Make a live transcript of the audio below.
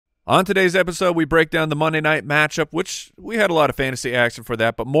On today's episode, we break down the Monday night matchup, which we had a lot of fantasy action for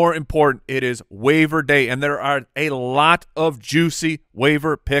that, but more important, it is waiver day, and there are a lot of juicy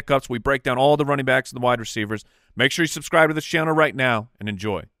waiver pickups. We break down all the running backs and the wide receivers. Make sure you subscribe to this channel right now and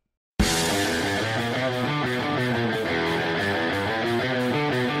enjoy.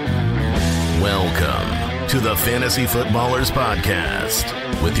 Welcome to the Fantasy Footballers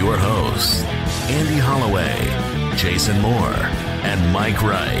Podcast with your hosts, Andy Holloway, Jason Moore, and Mike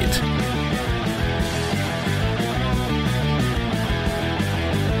Wright.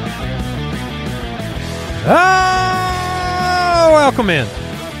 Welcome in.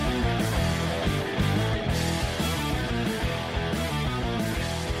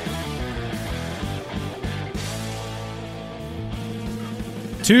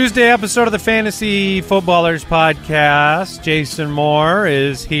 Tuesday episode of the Fantasy Footballers Podcast. Jason Moore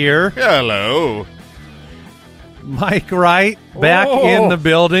is here. Hello. Mike Wright back in the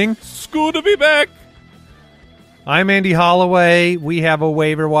building. It's good to be back. I'm Andy Holloway. We have a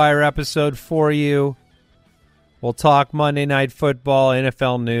waiver wire episode for you. We'll talk Monday Night Football,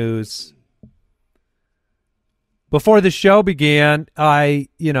 NFL news. Before the show began, I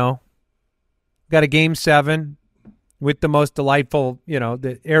got a Game 7 with the most delightful,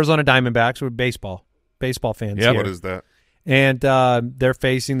 the Arizona Diamondbacks. We're baseball fans Yeah, here. what is that? And they're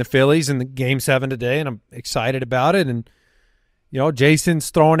facing the Phillies in the Game 7 today, and I'm excited about it. And,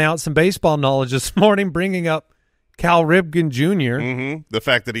 Jason's throwing out some baseball knowledge this morning, bringing up Cal Ripken Jr. Mm-hmm. The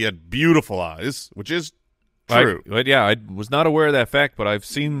fact that he had beautiful eyes, which is true. I was not aware of that fact, but I've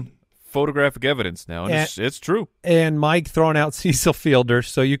seen photographic evidence now, and it's true. And Mike throwing out Cecil Fielder,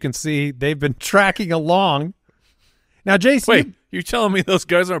 so you can see they've been tracking along. Now, Jason. Wait, you're telling me those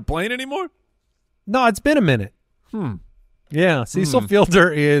guys aren't playing anymore? No, it's been a minute. Yeah, Cecil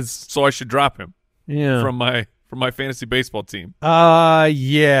Fielder is. So I should drop him. Yeah. From my fantasy baseball team.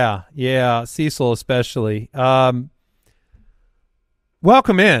 Yeah, Cecil especially.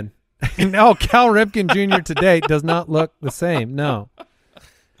 Welcome in. No, Cal Ripken Jr. today does not look the same. No.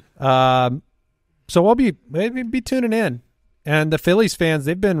 So we'll be tuning in, and the Phillies fans,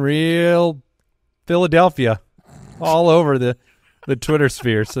 they've been real Philadelphia all over the Twitter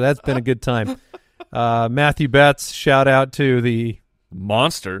sphere. So that's been a good time. Matthew Betts, shout out to the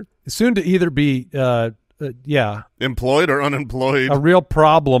monster. Soon to either be, employed or unemployed. A real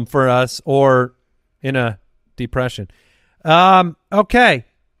problem for us or in a depression. Okay,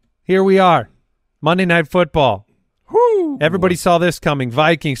 here we are. Monday Night Football. Woo! Everybody saw this coming.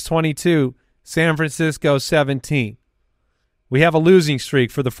 Vikings 22, San Francisco 17. We have a losing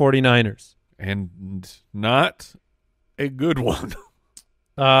streak for the 49ers. And not a good one.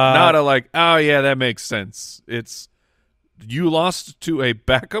 Not a that makes sense. It's you lost to a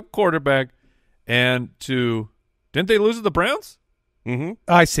backup quarterback and didn't they lose to the Browns? Mm-hmm.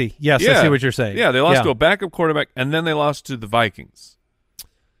 I see. Yes, yeah. I see what you're saying. Yeah, they lost to a backup quarterback, and then they lost to the Vikings.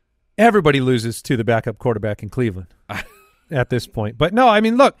 Everybody loses to the backup quarterback in Cleveland at this point. But no, I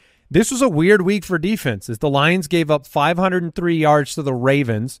mean, look, this was a weird week for defenses. The Lions gave up 503 yards to the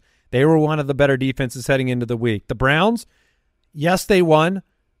Ravens. They were one of the better defenses heading into the week. The Browns, yes, they won.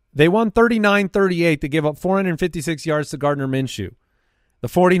 They won 39-38. They gave up 456 yards to Gardner Minshew. The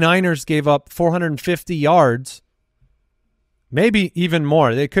 49ers gave up 450 yards, maybe even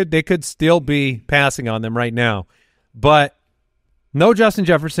more. They could still be passing on them right now. But no Justin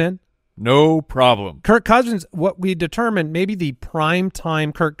Jefferson. No problem. Kirk Cousins, what we determined, maybe the prime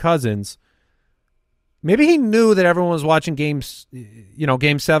time Kirk Cousins, maybe he knew that everyone was watching Game 7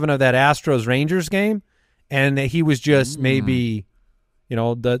 of that Astros-Rangers game, and that he was just maybe,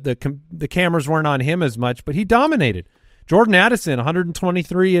 the cameras weren't on him as much, but he dominated. Jordan Addison,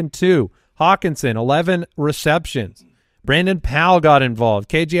 123-2. Hawkinson, 11 receptions. Brandon Powell got involved.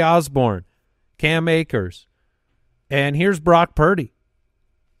 KJ Osborne, Cam Akers. And here's Brock Purdy.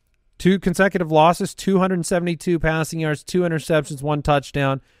 2 consecutive losses, 272 passing yards, 2 interceptions, 1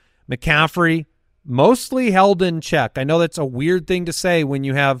 touchdown. McCaffrey mostly held in check. I know that's a weird thing to say when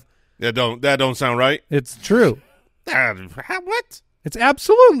you have. That don't sound right. It's true. What? It's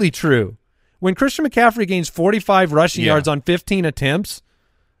absolutely true. When Christian McCaffrey gains 45 rushing yards on 15 attempts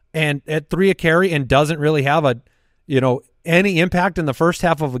and at 3 a carry and doesn't really have any impact in the first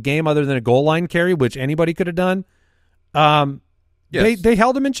half of a game other than a goal line carry, which anybody could have done. Yes. They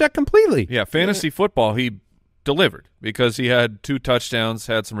held him in check completely. Yeah, fantasy football, he delivered because he had 2 touchdowns,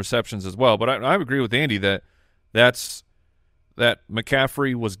 had some receptions as well. But I agree with Andy that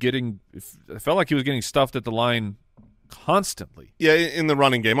McCaffrey was getting – it felt like he was getting stuffed at the line constantly. Yeah, in the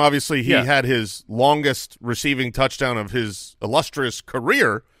running game. Obviously, he had his longest receiving touchdown of his illustrious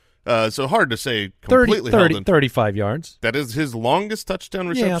career So hard to say completely 35 yards. That is his longest touchdown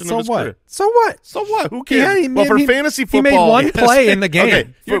reception so of his what? career. So what? So what? Who cares? Yeah, well, for fantasy football, he made one play in the game.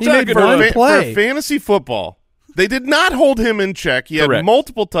 Okay, he made one play. For fantasy football, they did not hold him in check. He Correct. had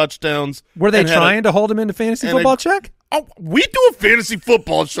multiple touchdowns. Were they trying to hold him into fantasy football check? Oh, we do a fantasy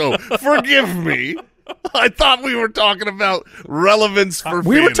football show. Forgive me. I thought we were talking about relevance for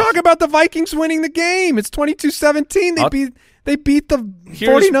We fantasy. were talking about the Vikings winning the game. It's 22-17. They beat the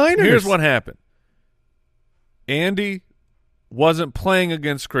 49ers. Here's what happened. Andy wasn't playing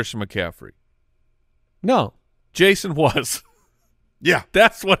against Christian McCaffrey. No. Jason was. Yeah.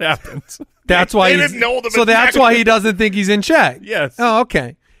 That's what happened. That's why they didn't know them. So that's why he doesn't think he's in check. Yes. Oh,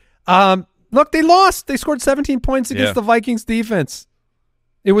 okay. Look, they lost. They scored 17 points against the Vikings defense.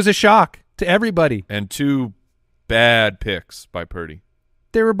 It was a shock to everybody. And 2 bad picks by Purdy.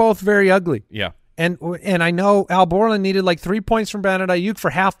 They were both very ugly. Yeah. And I know Al Borland needed like 3 points from Brandon Ayuk for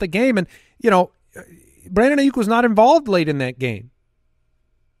half the game. And, Brandon Ayuk was not involved late in that game.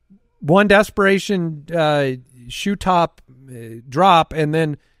 One desperation shoe top drop, and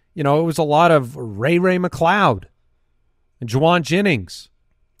then, it was a lot of Ray McLeod and Juwan Jennings.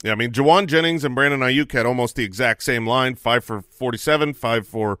 Yeah, I mean, Juwan Jennings and Brandon Ayuk had almost the exact same line, 5 for 47, 5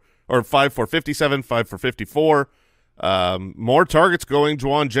 for 57, 5 for 54. More targets going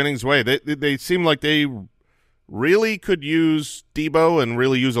Juwan Jennings' way. They seem like they really could use Debo and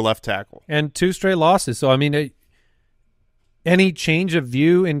really use a left tackle. And 2 straight losses. So, I mean, any change of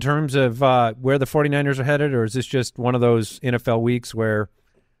view in terms of where the 49ers are headed, or is this just one of those NFL weeks where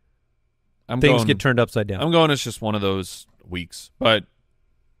things get turned upside down? I'm going it's just one of those weeks. But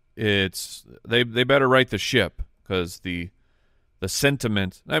it's they better right the ship, because the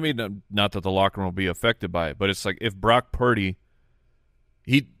sentiment, I mean, not that the locker room will be affected by it, but it's like if Brock Purdy,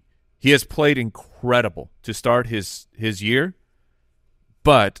 he has played incredible to start his year,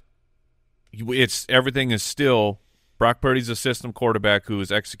 but everything is still Brock Purdy's a system quarterback who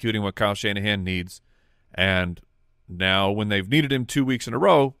is executing what Kyle Shanahan needs, and now when they've needed him 2 weeks in a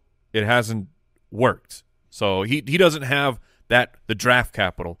row, it hasn't worked. So he doesn't have the draft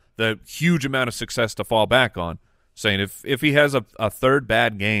capital, the huge amount of success to fall back on. Saying if he has a third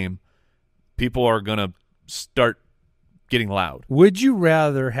bad game, people are going to start getting loud. Would you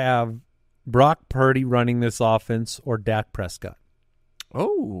rather have Brock Purdy running this offense or Dak Prescott?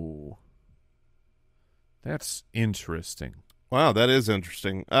 Oh, that's interesting. Wow, that is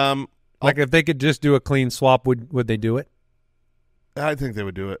interesting. Like if they could just do a clean swap, would they do it? I think they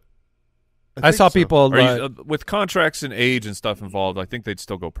would do it. I saw people with contracts and age and stuff involved. I think they'd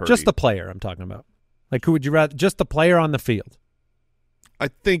still go Purdy. Just the player I'm talking about. Like, who would you rather? Just the player on the field. I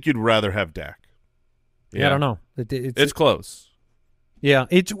think you'd rather have Dak. Yeah, I don't know. It's close. Yeah,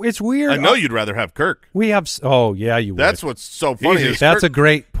 it's weird. I know you'd rather have Kirk. We have. Oh yeah, you would. That's what's so funny. Is That's a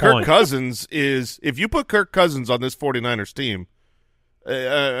great point. Kirk Cousins is. If you put Kirk Cousins on this 49ers team,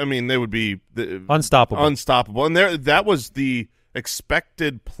 I mean, they would be unstoppable. Unstoppable, and that was the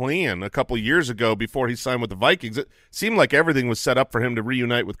expected plan a couple of years ago before he signed with the Vikings. It seemed like everything was set up for him to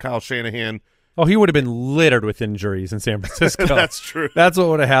reunite with Kyle Shanahan. Oh, he would have been littered with injuries in San Francisco. That's true. That's what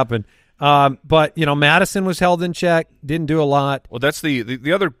would have happened. But, Madison was held in check, didn't do a lot. Well, that's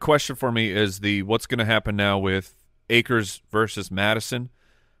the other question for me is what's going to happen now with Akers versus Madison,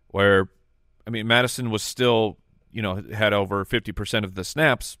 where, I mean, Madison was still, had over 50% of the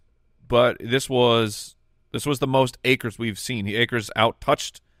snaps, but this was the most Akers we've seen. Akers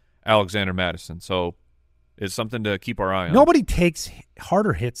out-touched Alexander Madison, so it's something to keep our eye on. Nobody takes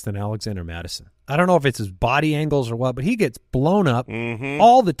harder hits than Alexander Madison. I don't know if it's his body angles or what, but he gets blown up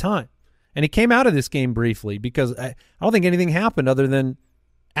all the time. And he came out of this game briefly because I don't think anything happened other than,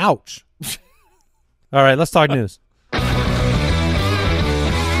 ouch. All right, let's talk news.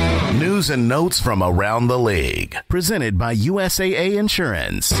 News and notes from around the league. Presented by USAA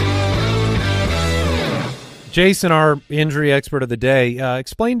Insurance. Jason, our injury expert of the day,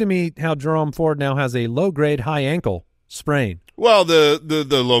 explain to me how Jerome Ford now has a low-grade high ankle sprain. Well,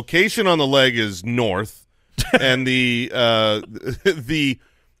 the location on the leg is north, and the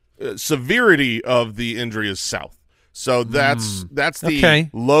severity of the injury is south. So that's the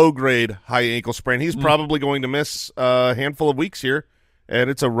low-grade high ankle sprain. He's probably going to miss a handful of weeks here, and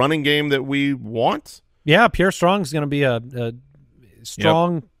it's a running game that we want. Yeah, Pierre Strong's going to be a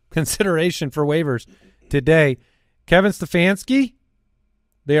strong consideration for waivers today. Kevin Stefanski,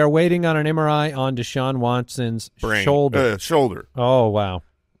 they are waiting on an MRI on Deshaun Watson's shoulder. Oh, wow.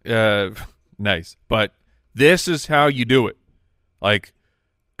 Nice. But this is how you do it. Like,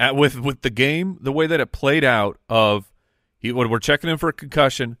 with the game, the way that it played out we're checking him for a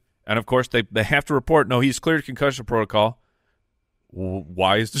concussion, and, of course, they have to report, no, he's cleared concussion protocol.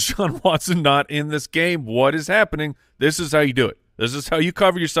 why is Deshaun Watson not in this game? What is happening? This is how you do it. This is how you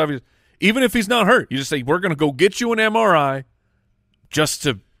cover yourself. Even if he's not hurt, you just say, we're going to go get you an MRI just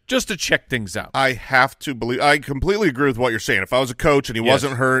to check things out. I have to believe – I completely agree with what you're saying. If I was a coach and he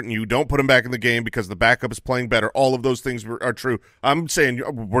wasn't hurt and you don't put him back in the game because the backup is playing better, all of those things are true. I'm saying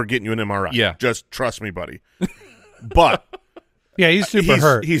we're getting you an MRI. Yeah. Just trust me, buddy. But – yeah, he's super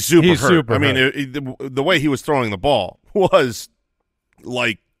hurt. He's super hurt. I mean, the way he was throwing the ball was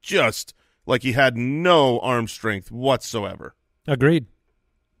like just like he had no arm strength whatsoever. Agreed.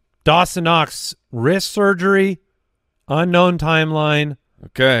 Dawson Knox, wrist surgery, unknown timeline.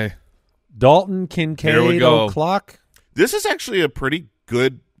 Okay. Dalton Kincaid o'clock. This is actually a pretty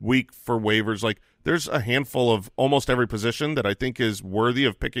good week for waivers. Like, there's a handful of almost every position that I think is worthy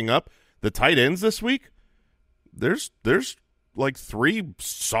of picking up. The tight ends this week, there's like 3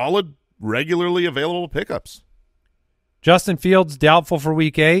 solid, regularly available pickups. Justin Fields, doubtful for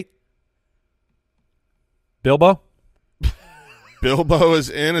week 8. Bilbo? Bilbo is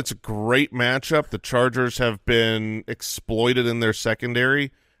in. It's a great matchup. The Chargers have been exploited in their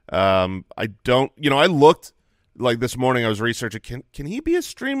secondary. I looked like this morning. I was researching. Can he be a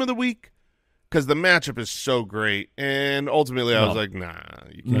stream of the week? Because the matchup is so great. And ultimately, I was like, nah.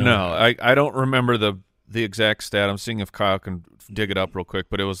 You can't. No, I don't remember the exact stat. I'm seeing if Kyle can dig it up real quick.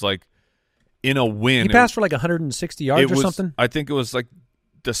 But it was like in a win. He passed for like 160 yards or something. I think it was like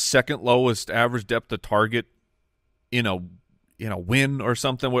the second lowest average depth of target in a win or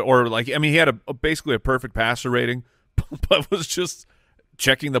something, or like, I mean, he had basically a perfect passer rating, but was just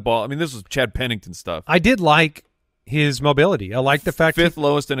checking the ball. I mean, this was Chad Pennington stuff. I did like his mobility. I like the fact 5th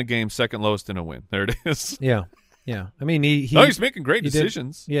lowest in a game, 2nd lowest in a win. There it is. Yeah. I mean, he's making great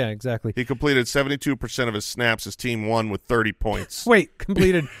decisions. Yeah, exactly. He completed 72% of his snaps. His team won with 30 points. Wait,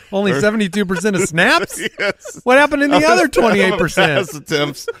 completed only 72% of snaps? Yes. What happened in the other 28%? Pass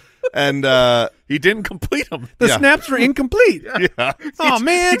attempts. And he didn't complete them. The snaps were incomplete. Yeah. Oh,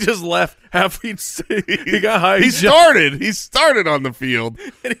 man. He just left half. He got high. He started on the field.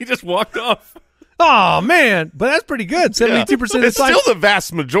 And he just walked off. Oh, man. But that's pretty good. 72% of the time. It's still the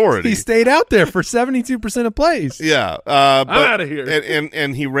vast majority. He stayed out there for 72% of plays. Yeah. I'm out of here.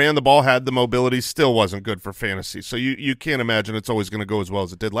 And he ran the ball, had the mobility, still wasn't good for fantasy. So you can't imagine it's always going to go as well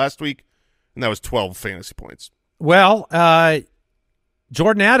as it did last week. And that was 12 fantasy points. Well,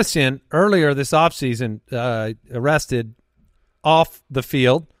 Jordan Addison, earlier this offseason, arrested off the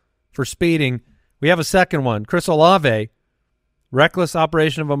field for speeding. We have a second one. Chris Olave, reckless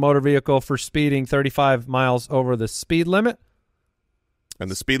operation of a motor vehicle for speeding 35 miles over the speed limit.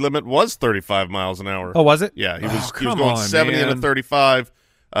 And the speed limit was 35 miles an hour. Oh, was it? Yeah, he was come going on, 70 man. into 35.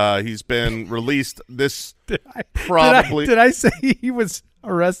 He's been released this Did I say he was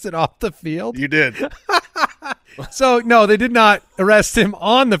arrested off the field? You did. So, no, they did not arrest him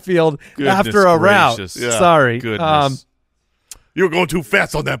on the field after a route. gracious. Yeah. Sorry. Goodness. You were going too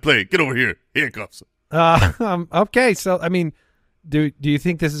fast on that play. Get over here. Handcuffs. Okay, so, I mean, do you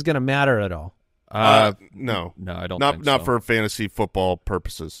think this is going to matter at all? No. No, I don't Not think not so. for fantasy football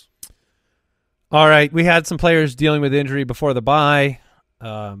purposes. All right, we had some players dealing with injury before the bye.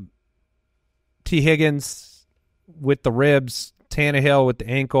 T. Higgins with the ribs, Tannehill with the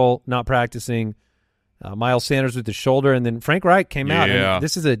ankle, not practicing, Miles Sanders with the shoulder, and then Frank Reich came out. Yeah. And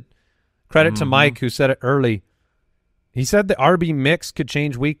this is a credit to Mike, who said it early. He said the RB mix could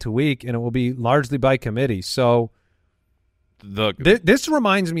change week to week, and it will be largely by committee. So this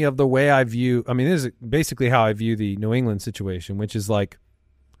reminds me of the way I view – I mean, this is basically how I view the New England situation, which is like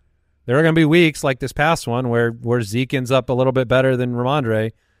there are going to be weeks like this past one where Zeke ends up a little bit better than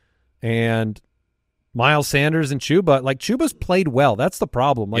Ramondre, and Miles Sanders and Chuba. Like, Chuba's played well. That's the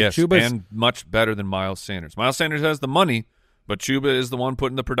problem. Like, yes, Chuba's and much better than Miles Sanders. Miles Sanders has the money, but Chuba is the one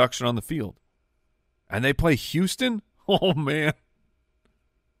putting the production on the field. And they play Houston? Oh, man.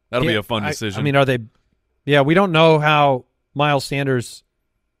 That'll be a fun decision. I mean, are they – yeah, we don't know how Miles Sanders'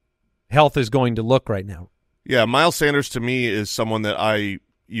 health is going to look right now. Yeah, Miles Sanders to me is someone that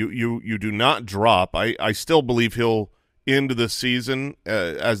you do not drop. I still believe he'll end the season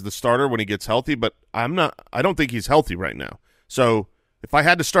as the starter when he gets healthy, but I don't think he's healthy right now. So if I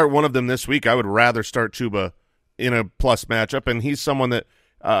had to start one of them this week, I would rather start Chuba in a plus matchup, and he's someone that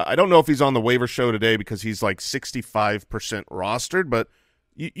I don't know if he's on the waiver show today because he's like 65% rostered, but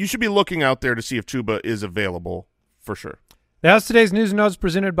you should be looking out there to see if Chuba is available for sure. That's today's news and notes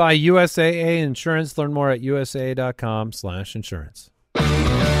presented by USAA Insurance. Learn more at usaa.com/insurance.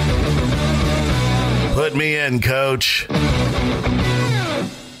 Put me in, coach.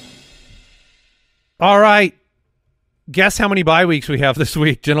 All right. Guess how many bye weeks we have this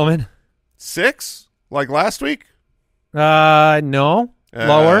week, gentlemen? 6? Like last week? No.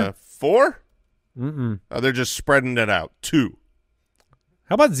 Lower. 4? Mm-mm. They're just spreading it out. 2.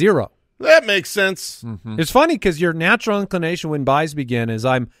 How about 0? That makes sense. Mm-hmm. It's funny because your natural inclination when buys begin is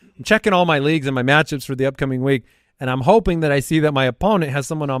I'm checking all my leagues and my matchups for the upcoming week, and I'm hoping that I see that my opponent has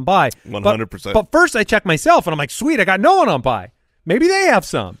someone on buy. 100%. But first I check myself, and I'm like, sweet, I got no one on buy. Maybe they have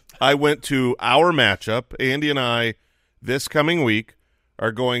some. I went to our matchup. Andy and I, this coming week,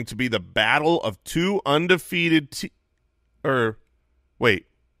 are going to be the battle of 2 undefeated wait.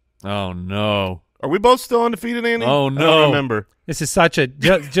 Oh, no. Are we both still undefeated, Andy? Oh, no. I don't remember. This is such a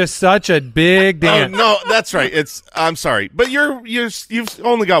just such a big dance. Oh, no, that's right. I'm sorry. But you've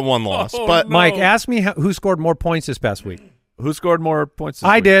only got 1 loss. But no. Mike, ask me who scored more points this past week. Who scored more points this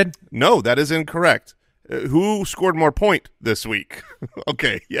I week? did. no, that is incorrect. Who scored more point this week?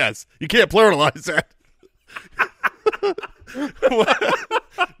 Okay, yes. You can't pluralize that.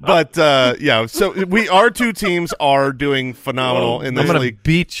 But yeah, so our 2 teams are doing phenomenal in this I'm going to league.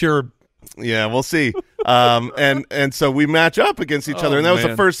 beat your Yeah, we'll see. And so we match up against each other, and that was the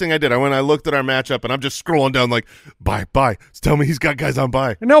man. first thing I did. I looked at our matchup, and I'm just scrolling down like, buy. Tell me he's got guys on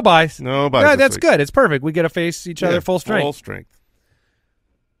buy. no buys. No buys Yeah, this that's week. good. It's perfect. We get to face each other full strength. Full strength.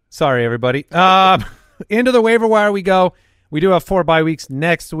 Sorry, everybody. Into the waiver wire we go. We do have 4 bye weeks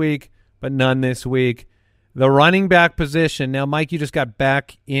next week, but none this week. The running back position. Now, Mike, you just got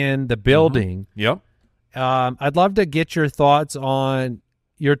back in the building. Yep. I'd love to get your thoughts on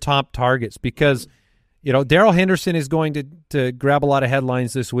your top targets because, Darrell Henderson is going to grab a lot of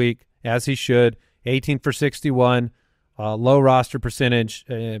headlines this week, as he should. 18 for 61, low roster percentage.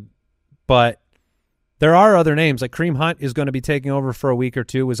 But there are other names. Like Kareem Hunt is going to be taking over for a week or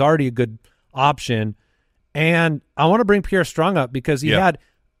two, was already a good option. And I want to bring Pierre Strong up because he had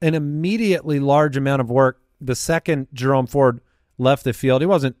an immediately large amount of work the second Jerome Ford left the field. He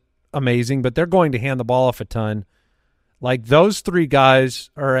wasn't amazing, but they're going to hand the ball off a ton. Like those 3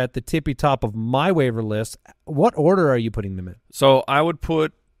 guys are at the tippy top of my waiver list. What order are you putting them in? So I would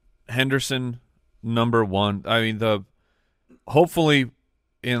put Henderson number 1. I mean, hopefully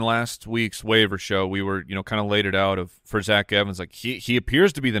in last week's waiver show, we were, kind of laid it out for Zach Evans. Like he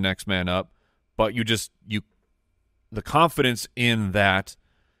appears to be the next man up, but the confidence in that,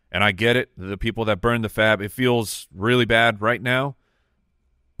 and I get it, the people that burn the fab, it feels really bad right now.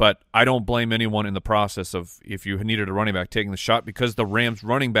 But I don't blame anyone in the process of if you needed a running back taking the shot because the Rams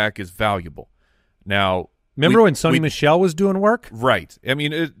running back is valuable. Now, remember when Sonny Michel was doing work? Right. I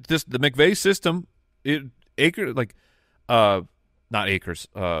mean, the McVay system, Kyron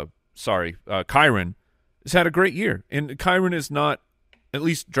has had a great year. And Kyron is not, at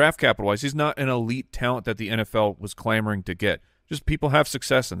least draft capital-wise, he's not an elite talent that the NFL was clamoring to get. Just people have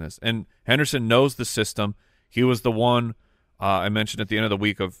success in this. And Henderson knows the system. He was the one I mentioned at the end of the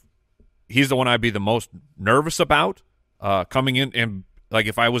week he's the one I'd be the most nervous about coming in. And like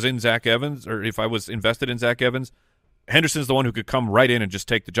if I was in Zach Evans or if I was invested in Zach Evans, Henderson's the one who could come right in and just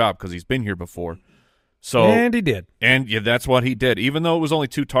take the job because he's been here before. So And he did. And yeah, that's what he did. Even though it was only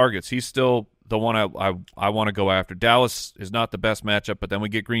 2 targets, he's still the one I want to go after. Dallas is not the best matchup, but then we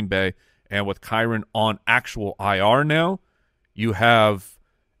get Green Bay. And with Kyron on actual IR now, you have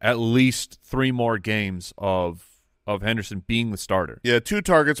at least 3 more games of Henderson being the starter. Yeah, 2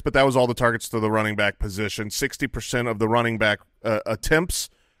 targets, but that was all the targets to the running back position. 60% of the running back attempts,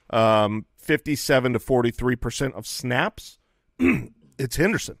 57 to 43% of snaps. It's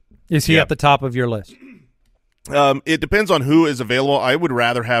Henderson. Is he at the top of your list? It depends on who is available. I would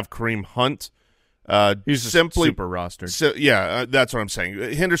rather have Kareem Hunt. He's simply super rostered. So, that's what I'm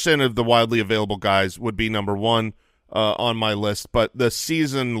saying. Henderson of the widely available guys would be number 1 on my list, but the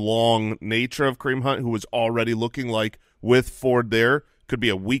season-long nature of Kareem Hunt, who was already looking like with Ford there, could be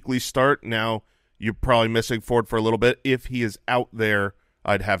a weekly start. Now you're probably missing Ford for a little bit. If he is out there,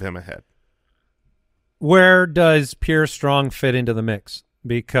 I'd have him ahead. Where does Pierre Strong fit into the mix?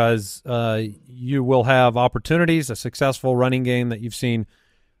 Because you will have opportunities, a successful running game that you've seen,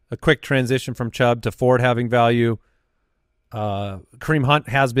 a quick transition from Chubb to Ford having value. Kareem Hunt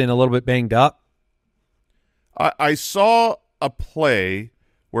has been a little bit banged up. I saw a play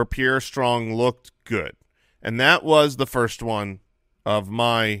where Pierre Strong looked good, and that was the first one of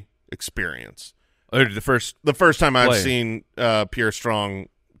my experience. The first time I've play. seen Pierre Strong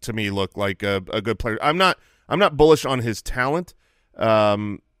to me look like a good player. I'm not bullish on his talent.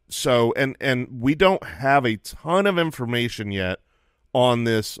 So we don't have a ton of information yet on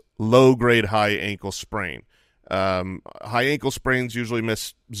this low grade high ankle sprain. High ankle sprains usually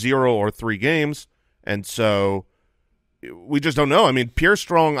miss 0 or 3 games. And so we just don't know. I mean, Pierre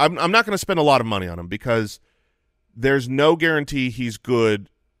Strong, I'm not going to spend a lot of money on him because there's no guarantee he's good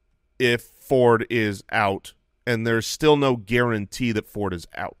if Ford is out and there's still no guarantee that Ford is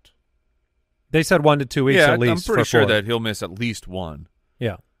out. They said 1 to 2 weeks at least. I'm pretty sure Ford. that he'll miss at least one.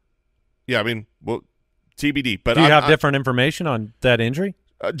 Yeah. Yeah, I mean, well, TBD. But do you have different information on that injury?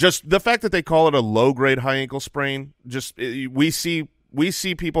 Just the fact that they call it a low-grade high ankle sprain, just we see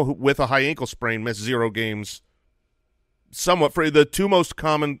people with a high ankle sprain miss 0 games somewhat. For the 2 most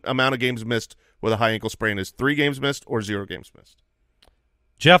common amount of games missed with a high ankle sprain is 3 games missed or 0 games missed.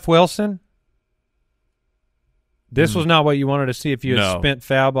 Jeff Wilson, this was not what you wanted to see if you had spent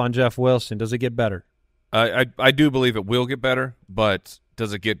fab on Jeff Wilson. Does it get better? I do believe it will get better, but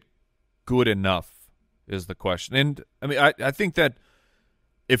does it get good enough is the question. And, I mean, I think that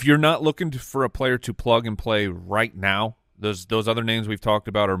if you're not looking for a player to plug and play right now, those other names we've talked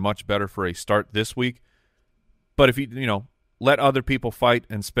about are much better for a start this week. But if you let other people fight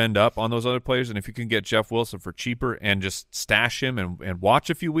and spend up on those other players, and if you can get Jeff Wilson for cheaper and just stash him and watch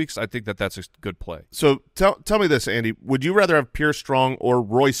a few weeks, I think that's a good play. So tell me this, Andy. Would you rather have Pierce Strong or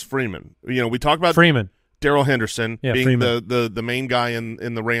Royce Freeman? We talked about Freeman. Darrell Henderson being Freeman. the main guy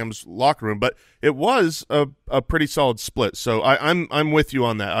in the Rams locker room, but it was a pretty solid split. So I'm with you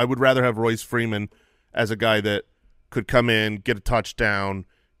on that. I would rather have Royce Freeman as a guy that could come in, get a touchdown,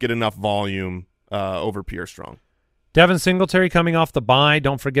 get enough volume over Pierce Strong. Devin Singletary coming off the bye.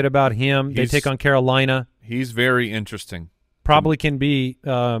 Don't forget about him. They take on Carolina. He's very interesting. Probably can be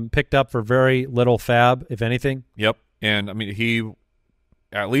picked up for very little fab, if anything. Yep. And, I mean, he,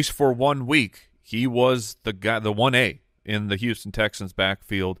 at least for 1 week, he was the guy, the 1A in the Houston Texans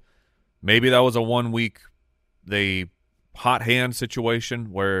backfield. Maybe that was a 1 week, hot hand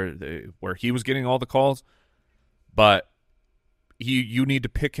situation where he was getting all the calls, but you need to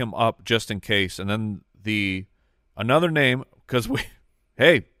pick him up just in case. And then another name, because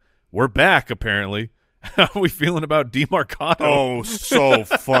we're back apparently. How are we feeling about DeMarcado? Oh, so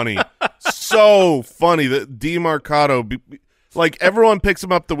funny, so funny that DeMarcado, like everyone picks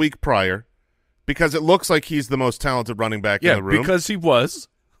him up the week prior. Because it looks like he's the most talented running back in the room. Because he was.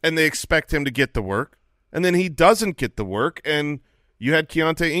 And they expect him to get the work. And then he doesn't get the work. And you had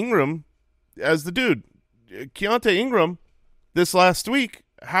Keontae Ingram as the dude. Keontae Ingram, this last week,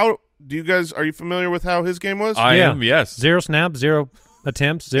 are you familiar with how his game was? I am, yes. 0 snaps, 0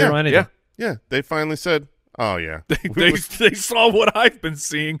 attempts, 0 anything. Yeah, they finally said, oh, yeah. They saw what I've been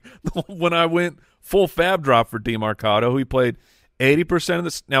seeing when I went full fab drop for DeMarcado. He played 80% of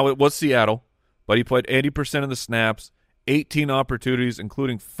the – now, it was Seattle. But he played 80% of the snaps, 18 opportunities,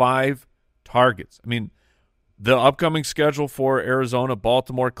 including 5 targets. I mean, the upcoming schedule for Arizona,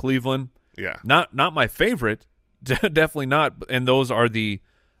 Baltimore, Cleveland, not my favorite, definitely not. And those are the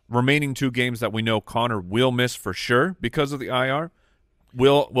remaining 2 games that we know Connor will miss for sure because of the IR.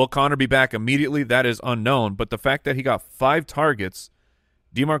 Will Connor be back immediately? That is unknown. But the fact that he got 5 targets,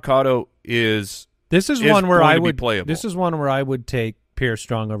 DeMarcado is one where I would playable. This is one where I would take Pierce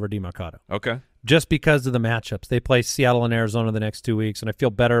Strong over DeMarcado. Okay. Just because of the matchups. They play Seattle and Arizona the next 2 weeks, and I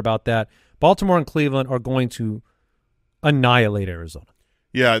feel better about that. Baltimore and Cleveland are going to annihilate Arizona.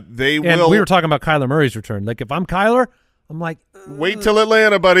 Yeah, they will. And we were talking about Kyler Murray's return. Like, if I'm Kyler, I'm like, wait till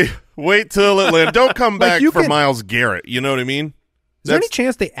Atlanta, buddy. Wait till Atlanta. Don't come back for Myles Garrett. You know what I mean? Is there any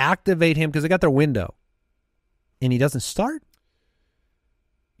chance they activate him because they got their window and he doesn't start?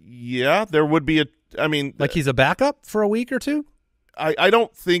 Yeah, there would be like he's a backup for a week or 2? I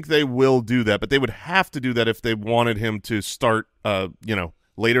don't think they will do that, but they would have to do that if they wanted him to start,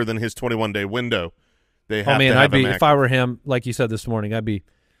 later than his 21-day window. They have to have him if I were him, like you said this morning, I'd be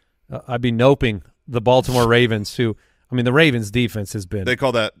noping the Baltimore Ravens. The Ravens defense has been. They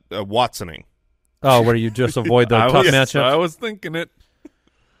call that Watsoning. Oh, where you just avoid the tough matchups. I was thinking it.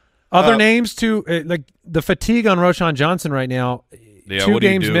 Other names too, like the fatigue on Roschon Johnson right now. Yeah, 2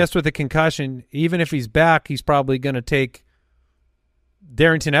 games missed with a concussion. Even if he's back, he's probably going to take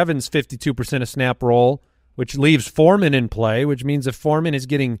Darrington Evans' 52% of snap roll, which leaves Foreman in play, which means if Foreman is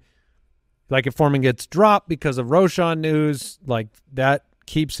getting – like if Foreman gets dropped because of Roschon news, like that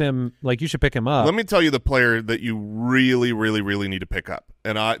keeps him – like you should pick him up. Let me tell you the player that you really, really, really need to pick up.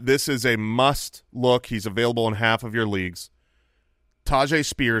 And this is a must-look. He's available in half of your leagues. Tajay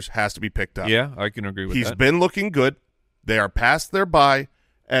Spears has to be picked up. Yeah, I can agree with that. He's been looking good. They are past their bye,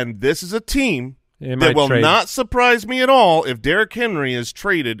 and this is a team – that will not surprise me at all if Derrick Henry is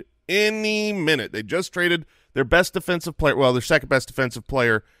traded any minute. They just traded their best defensive player, well, their second best defensive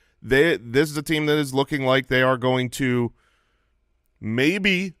player. This is a team that is looking like they are going to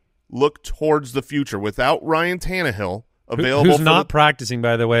maybe look towards the future without Ryan Tannehill available. Who's not practicing,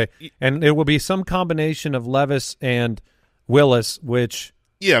 by the way, and it will be some combination of Levis and Willis, which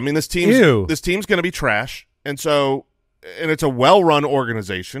this team's going to be trash, and it's a well-run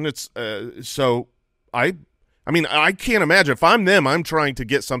organization. It's I mean, I can't imagine. If I'm them, I'm trying to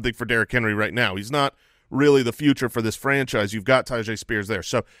get something for Derrick Henry right now. He's not really the future for this franchise. You've got Tyjae Spears there.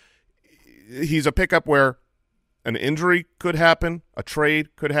 So he's a pickup where an injury could happen, a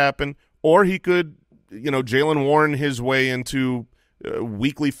trade could happen, or he could, Jalen Warren his way into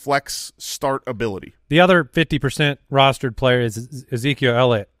weekly flex start ability. The other 50% rostered player is Ezekiel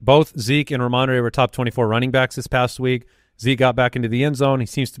Elliott. Both Zeke and Ramondre were top 24 running backs this past week. Zeke got back into the end zone. He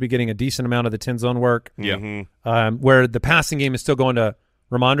seems to be getting a decent amount of the 10 zone work. Yeah. Where the passing game is still going to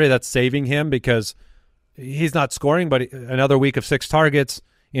Ramondre, that's saving him because he's not scoring, but another week of 6 targets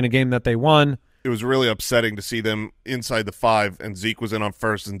in a game that they won. It was really upsetting to see them inside the 5, and Zeke was in on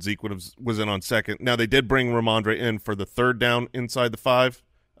first, and Zeke was in on second. Now, they did bring Ramondre in for the third down inside the 5.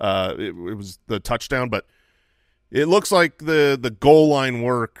 It was the touchdown, but it looks like the goal line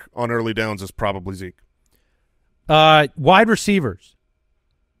work on early downs is probably Zeke. Wide receivers.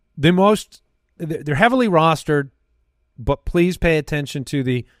 They're heavily rostered, but please pay attention to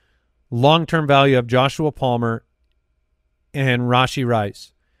the long-term value of Joshua Palmer and Rashee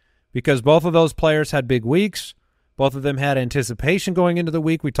Rice, because both of those players had big weeks. Both of them had anticipation going into the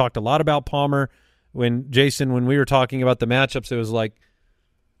week. We talked a lot about Palmer when we were talking about the matchups. It was like,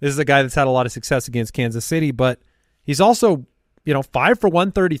 this is a guy that's had a lot of success against Kansas City, but he's also, 5 for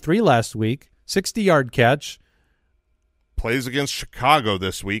 133 last week, 60-yard catch. Plays against Chicago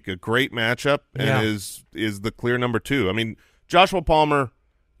this week, a great matchup, and is the clear number 2. I mean, Joshua Palmer,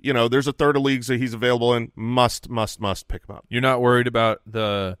 there's a third of leagues that he's available in. Must pick him up. You're not worried about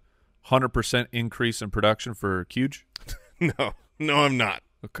the 100% increase in production for Cuge? No, I'm not.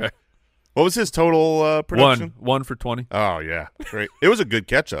 Okay. What was his total production? 1 for 20. Oh, yeah. Great. It was a good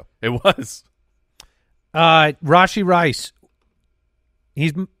catch-up. It was. Rashee Rice,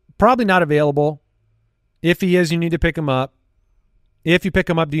 he's probably not available. If he is, you need to pick him up. If you pick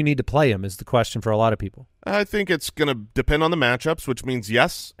him up, do you need to play him is the question for a lot of people. I think it's going to depend on the matchups, which means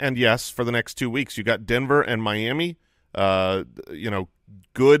yes and yes for the next 2 weeks. You got Denver and Miami,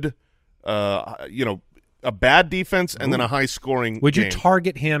 good, a bad defense and then a high-scoring Would you game.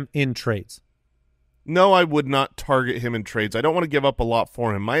 target him in trades? No, I would not target him in trades. I don't want to give up a lot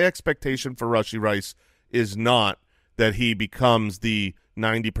for him. My expectation for Rashee Rice is not that he becomes the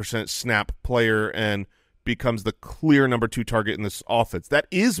 90% snap player and becomes the clear number 2 target in this offense. That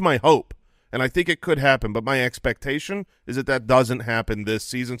is my hope, and I think it could happen, but my expectation is that doesn't happen this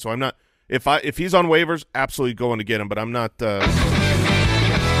season, so I'm not – if he's on waivers, absolutely going to get him, but I'm not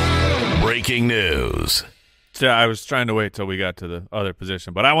Breaking news. So I was trying to wait till we got to the other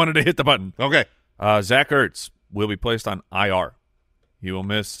position, but I wanted to hit the button. Okay. Zach Ertz will be placed on IR. He will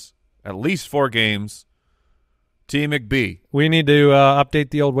miss at least 4 games. T. McBee. We need to update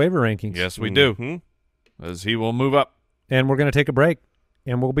the old waiver rankings. Yes, we do. As he will move up. And we're going to take a break.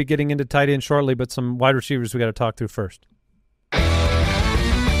 And we'll be getting into tight end shortly, but some wide receivers we got to talk through first.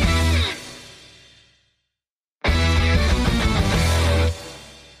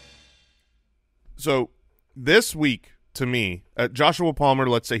 So this week, to me, Joshua Palmer,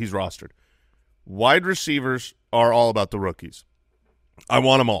 let's say he's rostered. Wide receivers are all about the rookies. I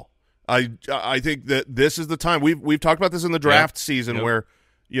want them all. I think that this is the time. We've talked about this in the draft season where,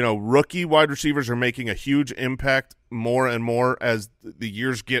 rookie wide receivers are making a huge impact more and more as the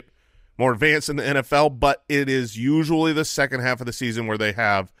years get more advanced in the NFL, but it is usually the second half of the season where they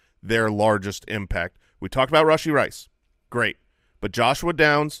have their largest impact. We talked about Rashee Rice. Great. But Joshua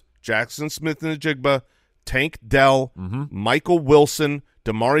Downs, Jackson Smith-Njigba, Tank Dell, Michael Wilson,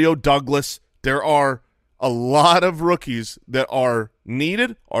 Demario Douglas, there are a lot of rookies that are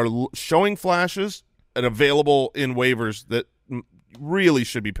needed, are showing flashes, and available in waivers that really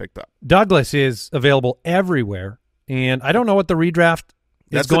should be picked up. Douglas is available everywhere, and I don't know what the redraft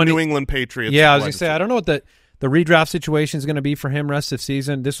That's is going the to New England Patriots. Yeah, I was going to say, I don't know what the redraft situation is going to be for him rest of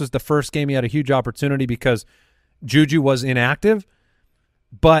season. This was the first game he had a huge opportunity because Juju was inactive.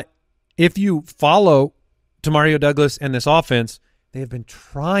 But if you follow Demario Douglas and this offense, they have been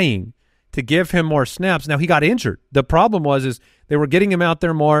trying to give him more snaps. Now, he got injured. The problem was they were getting him out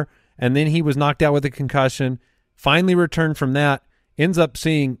there more, and then he was knocked out with a concussion, finally returned from that, ends up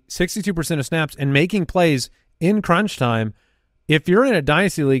seeing 62% of snaps and making plays in crunch time. If you're in a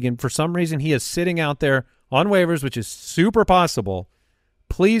dynasty league and for some reason he is sitting out there on waivers, which is super possible,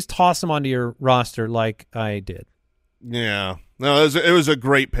 please toss him onto your roster like I did. Yeah. No, it was a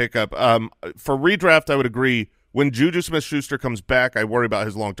great pickup. For redraft, I would agree. When Juju Smith-Schuster comes back, I worry about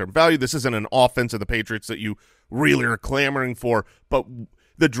his long-term value. This isn't an offense of the Patriots that you really are clamoring for. But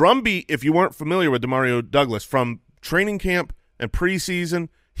the drumbeat, if you weren't familiar with Demario Douglas, from training camp and preseason,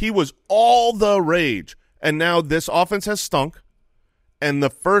 he was all the rage. And now this offense has stunk. And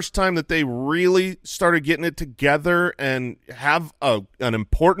the first time that they really started getting it together and have an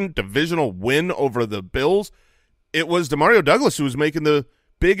important divisional win over the Bills, it was Demario Douglas who was making the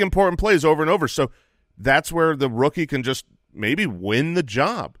big important plays over and over. So that's where the rookie can just maybe win the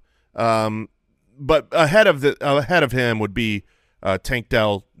job. But ahead of him would be Tank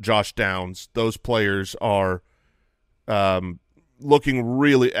Dell, Josh Downs. Those players are looking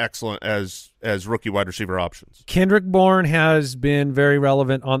really excellent as rookie wide receiver options. Kendrick Bourne has been very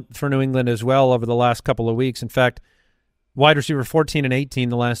relevant for New England as well over the last couple of weeks. In fact, wide receiver 14 and 18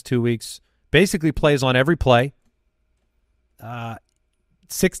 the last 2 weeks, basically plays on every play.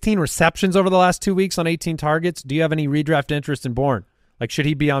 16 receptions over the last 2 weeks on 18 targets. Do you have any redraft interest in Bourne? Like, should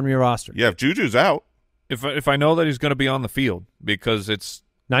he be on your roster? Yeah, if Juju's out. If I know that he's going to be on the field, because it's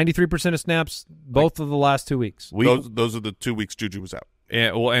 93% of snaps both of the last 2 weeks. Those are the 2 weeks Juju was out.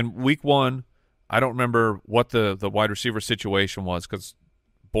 And week 1, I don't remember what the wide receiver situation was, because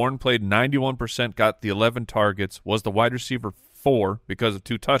Bourne played 91%, got the 11 targets, was the wide receiver 4 because of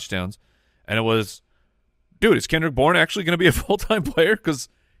 2 touchdowns, and it was, dude, is Kendrick Bourne actually going to be a full-time player? Because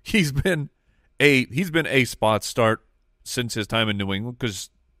he's been a spot start since his time in New England, because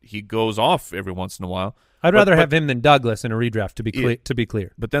he goes off every once in a while. I'd rather have him than Douglas in a redraft, to be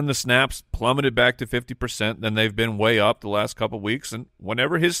clear. But then the snaps plummeted back to 50%. Then they've been way up the last couple of weeks. And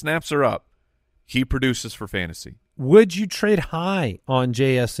whenever his snaps are up, he produces for fantasy. Would you trade high on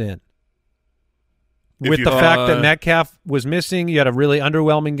JSN? With the fact that Metcalf was missing, you had a really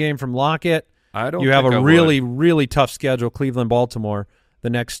underwhelming game from Lockett. You have a really tough schedule, Cleveland, Baltimore,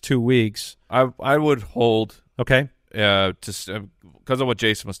 the next 2 weeks. I would hold. Okay. Because of what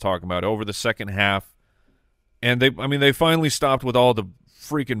Jason was talking about over the second half. And they finally stopped with all the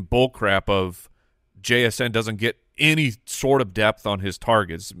freaking bull crap of JSN doesn't get any sort of depth on his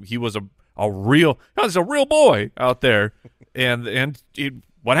targets. He was a real boy out there. and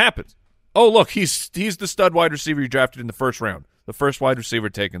what happens? Oh, look, he's the stud wide receiver you drafted in the first round, the first wide receiver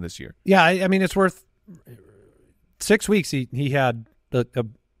taken this year. Yeah, I mean, it's worth 6 weeks. He had a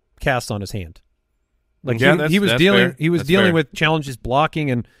cast on his hand. Like, yeah, he was dealing fair. with challenges blocking,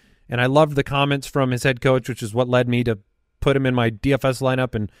 and I loved the comments from his head coach, which is what led me to put him in my DFS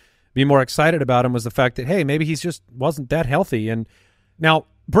lineup and be more excited about him, was the fact that, hey, maybe he's just wasn't that healthy. And now,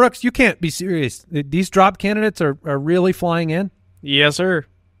 Brooks, you can't be serious. These drop candidates are really flying in? Yes, sir.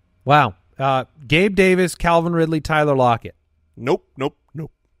 Wow. Gabe Davis, Calvin Ridley, Tyler Lockett. Nope.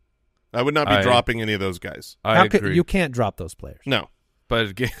 I would not be dropping any of those guys. I agree. You can't drop those players. No.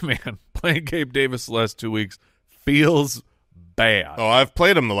 But, man, playing Gabe Davis the last 2 weeks feels bad. Oh, I've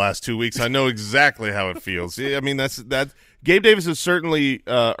played him the last 2 weeks. I know exactly how it feels. I mean, that Gabe Davis has certainly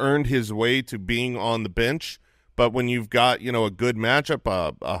earned his way to being on the bench, but when you've got, a good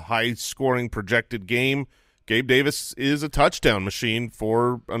matchup, a high-scoring projected game, Gabe Davis is a touchdown machine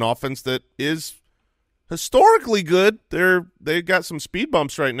for an offense that is historically good. They've got some speed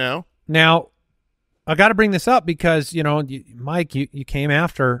bumps right now. Now, I got to bring this up because, Mike, you came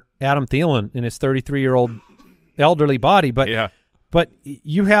after Adam Thielen in his 33-year-old elderly body, but yeah. But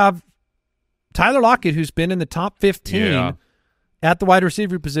you have Tyler Lockett, who's been in the top 15 at the wide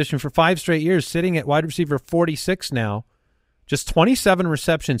receiver position for 5 straight years, sitting at wide receiver 46 now, just 27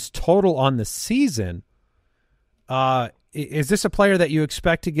 receptions total on the season. Is this a player that you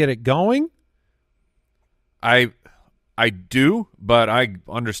expect to get it going? I do, but I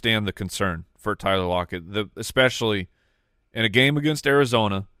understand the concern for Tyler Lockett, especially in a game against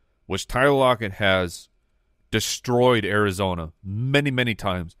Arizona, which Tyler Lockett has destroyed Arizona many, many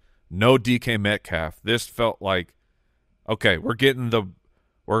times. No DK Metcalf. This felt like, okay, we're gonna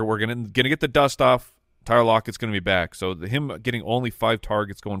get the dust off. Tyler Lockett's gonna be back. So him getting only 5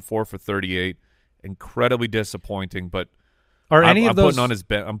 targets, going 4 for 38, incredibly disappointing. But I'm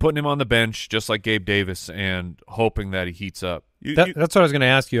putting him on the bench just like Gabe Davis and hoping that he heats up. That's what I was going to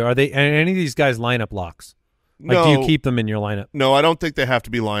ask you. Are any of these guys lineup locks? No, do you keep them in your lineup? No, I don't think they have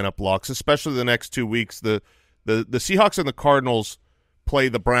to be lineup locks, especially the next 2 weeks. The Seahawks and the Cardinals play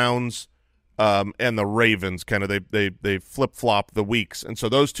the Browns and the Ravens. Kind of they flip-flop the weeks. And so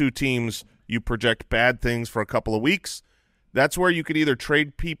those two teams, you project bad things for a couple of weeks. That's where you could either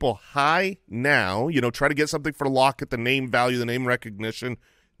trade people high now, try to get something for Lockett, the name value, the name recognition,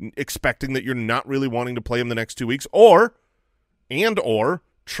 expecting that you're not really wanting to play him the next 2 weeks, or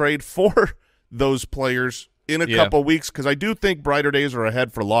trade for those players in a couple weeks, because I do think brighter days are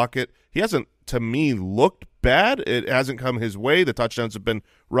ahead for Lockett. He hasn't, to me, looked bad. It hasn't come his way. The touchdowns have been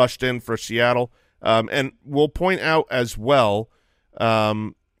rushed in for Seattle. And we'll point out as well,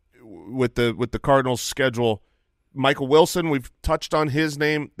 with the Cardinals' schedule, Michael Wilson, we've touched on his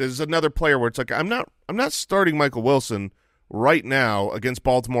name. There's another player where it's like I'm not starting Michael Wilson right now against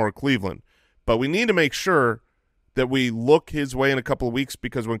Baltimore or Cleveland. But we need to make sure that we look his way in a couple of weeks,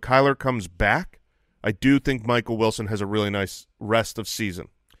 because when Kyler comes back, I do think Michael Wilson has a really nice rest of season.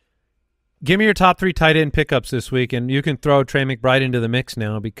 Give me your top 3 tight end pickups this week, and you can throw Trey McBride into the mix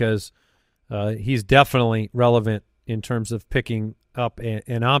now because he's definitely relevant in terms of picking up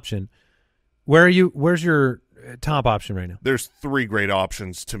an option. Where's your top option right now? There's 3 great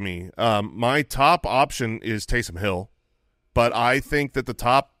options to me. My top option is Taysom Hill, but I think that the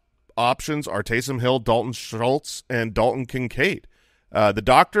top options are Taysom Hill, Dalton Schultz, and Dalton Kincaid. The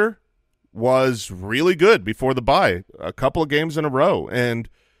doctor was really good before the bye, a couple of games in a row, and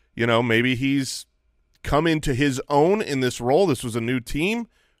maybe he's come into his own in this role. This was a new team.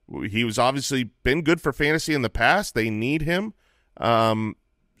 He was obviously been good for fantasy in the past. They need him.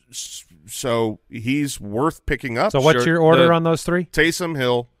 So he's worth picking up. So what's your order on those 3? Taysom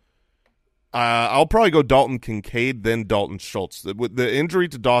Hill. I'll probably go Dalton Kincaid, then Dalton Schultz. The injury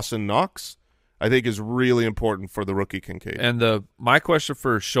to Dawson Knox, I think, is really important for the rookie Kincaid. And my question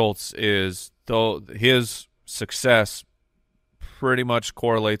for Schultz is, though his success pretty much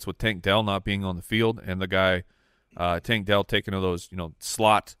correlates with Tank Dell not being on the field, and the guy Tank Dell taking those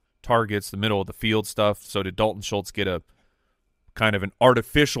slot targets, the middle of the field stuff. So did Dalton Schultz get a kind of an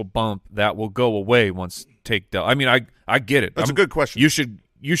artificial bump that will go away once Tank Dell? I mean, I get it. That's a good question.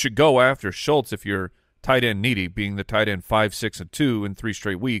 You should go after Schultz if you're tight end needy, being the tight end 5, 6, and 2 in 3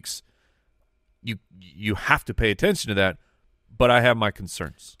 straight weeks. You have to pay attention to that, but I have my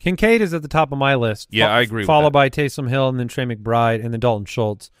concerns. Kincaid is at the top of my list. Yeah, I agree with Followed that. by Taysom Hill, and then Trey McBride, and then Dalton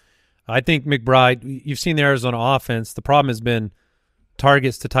Schultz. I think McBride, you've seen the Arizona offense. The problem has been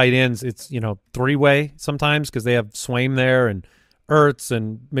targets to tight ends. It's 3-way sometimes because they have Swaim there and Ertz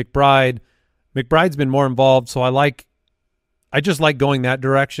and McBride. McBride's been more involved, so I just like going that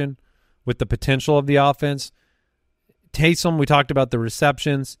direction with the potential of the offense. Taysom, we talked about the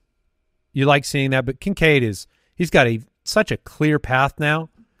receptions. You like seeing that, but Kincaid he's got such a clear path now.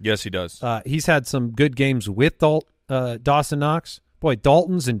 Yes, he does. He's had some good games with Dawson Knox. Boy,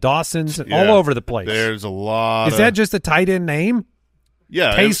 Daltons and Dawsons and all over the place. There's a lot. Is that just a tight end name?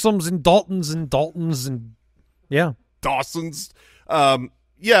 Yeah, Taysoms and Daltons and yeah, Dawson's.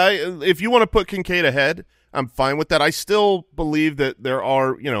 If you want to put Kincaid ahead, I'm fine with that. I still believe that there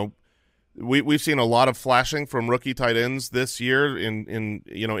are, we've seen a lot of flashing from rookie tight ends this year in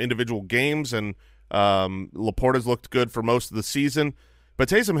individual games, and Laporta's looked good for most of the season. But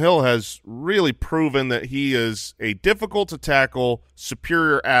Taysom Hill has really proven that he is a difficult-to-tackle,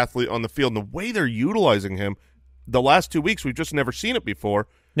 superior athlete on the field. And the way they're utilizing him, the last 2 weeks, we've just never seen it before.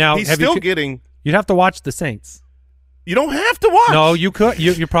 Now, he's still getting – you'd have to watch the Saints. You don't have to watch. No, you could.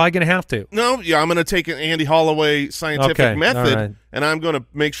 You're probably going to have to. No, I'm going to take an Andy Holloway scientific method, and I'm going to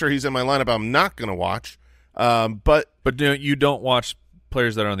make sure he's in my lineup. I'm not going to watch. But you don't watch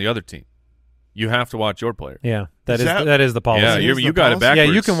players that are on the other team. You have to watch your player. Yeah, that is the policy. Yeah, you got it backwards.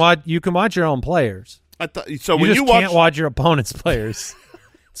 Yeah, you can watch your own players. I thought so. You when just you watch, can't watch your opponent's players.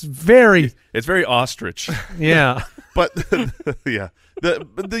 It's very ostrich. Yeah, but yeah,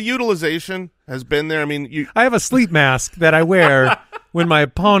 the utilization has been there. I mean, I have a sleep mask that I wear when my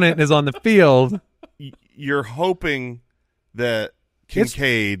opponent is on the field. You're hoping that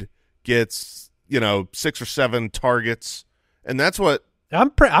Kincaid gets 6 or 7 targets, and that's what. I'm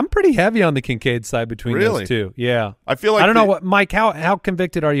pretty heavy on the Kincaid side between those two. Yeah, I feel like I don't know what Mike. How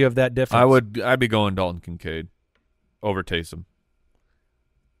convicted are you of that difference? I'd be going Dalton Kincaid over Taysom.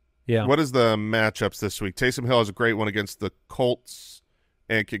 Yeah. What is the matchups this week? Taysom Hill has a great one against the Colts,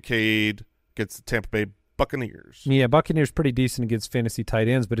 and Kincaid gets the Tampa Bay Buccaneers. Yeah, Buccaneers pretty decent against fantasy tight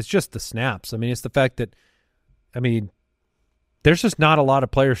ends, but it's just the snaps. I mean, it's the fact that, there's just not a lot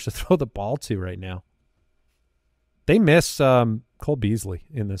of players to throw the ball to right now. They miss Cole Beasley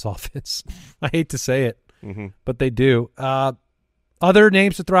in this offense. I hate to say it, but they do. Other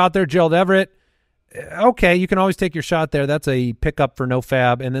names to throw out there, Gerald Everett. Okay, you can always take your shot there. That's a pickup for no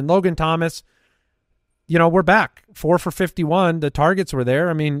fab. And then Logan Thomas, we're back. 4 for 51. The targets were there.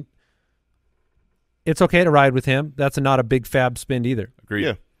 I mean, it's okay to ride with him. That's not a big fab spend either. Agreed.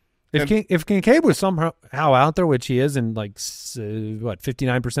 Yeah. If Kincaid was somehow out there, which he is in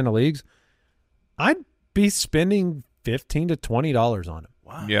 59% of leagues, I'd be spending $15 to $20 on him.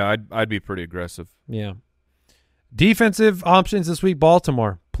 Wow. Yeah, I'd be pretty aggressive. Yeah. Defensive options this week,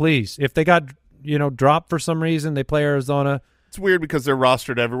 Baltimore, please. If they got dropped for some reason, they play Arizona. It's weird because they're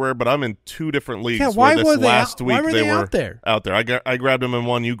rostered everywhere, but I'm in 2 different leagues. Yeah, why where were this they last out, week why were they they were out there? Out there. I grabbed them in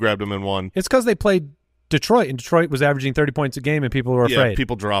one. You grabbed them in one. It's because they played Detroit, and Detroit was averaging 30 points a game, and people were afraid. Yeah,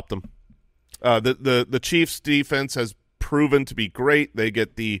 people dropped them. The Chiefs' defense has proven to be great. They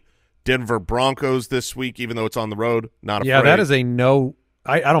get the Denver Broncos this week, even though it's on the road. Not afraid. Yeah, that is a no.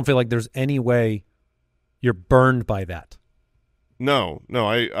 I don't feel like there's any way you're burned by that. No,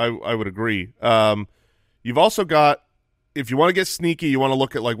 I would agree. You've also got, if you want to get sneaky, you want to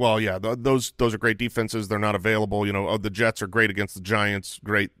look at like, well, yeah, those are great defenses. They're not available. The Jets are great against the Giants.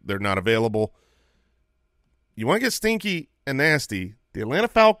 Great, they're not available. You want to get stinky and nasty. The Atlanta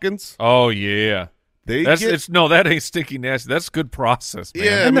Falcons. Oh yeah, that ain't stinky nasty. That's good process, man.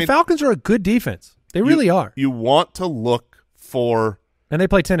 Yeah, and the Falcons are a good defense. They really are. You want to look for. And they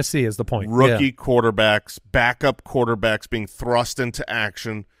play Tennessee is the point. Rookie quarterbacks, backup quarterbacks being thrust into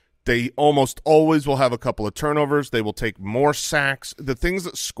action. They almost always will have a couple of turnovers. They will take more sacks. The things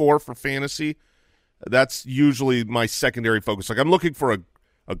that score for fantasy, that's usually my secondary focus. Like I'm looking for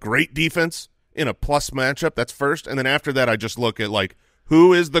a great defense in a plus matchup. That's first. And then after that, I just look at like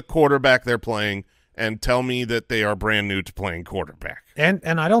who is the quarterback they're playing and tell me that they are brand new to playing quarterback. And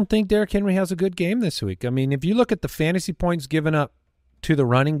I don't think Derrick Henry has a good game this week. I mean, if you look at the fantasy points given up to the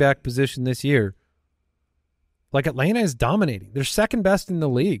running back position this year, like Atlanta is dominating. They're second best in the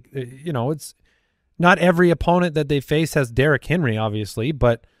league. It's not every opponent that they face has Derrick Henry, obviously,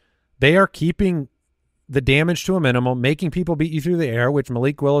 but they are keeping the damage to a minimum, making people beat you through the air, which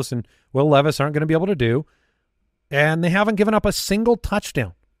Malik Willis and Will Levis aren't going to be able to do. And they haven't given up a single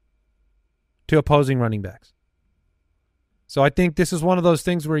touchdown to opposing running backs. So I think this is one of those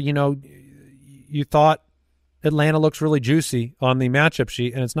things where, you thought Atlanta looks really juicy on the matchup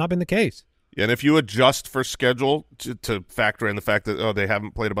sheet, and it's not been the case. Yeah, and if you adjust for schedule to factor in the fact that, they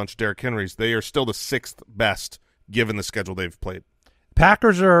haven't played a bunch of Derrick Henrys, they are still the sixth best given the schedule they've played.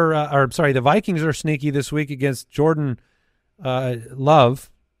 The Vikings are sneaky this week against Jordan Love.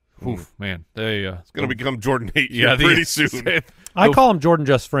 Oof, man. It's going to become Jordan 8 pretty soon. I call him Jordan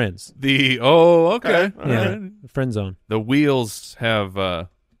Just Friends. Okay. Right. Friend zone. The wheels have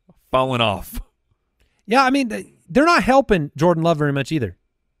fallen off. Yeah, I mean, they're not helping Jordan Love very much either.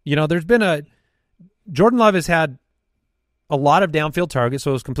 There's been Jordan Love has had a lot of downfield targets,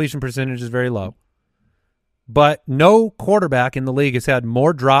 so his completion percentage is very low. But no quarterback in the league has had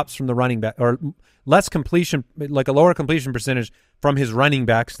more drops from the running back or less completion, like a lower completion percentage from his running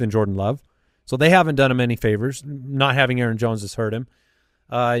backs than Jordan Love. So they haven't done him any favors. Not having Aaron Jones has hurt him.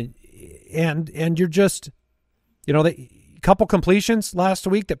 And you're just, a couple completions last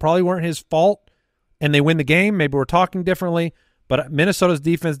week that probably weren't his fault, and they win the game. Maybe we're talking differently. But Minnesota's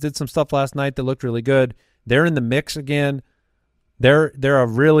defense did some stuff last night that looked really good. They're in the mix again. They're a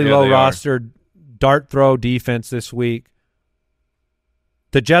really low-rostered dart throw defense this week.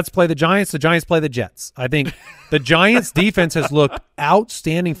 The Jets play the Giants. The Giants play the Jets. I think the Giants' defense has looked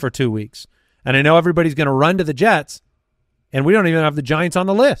outstanding for 2 weeks. And I know everybody's going to run to the Jets, and we don't even have the Giants on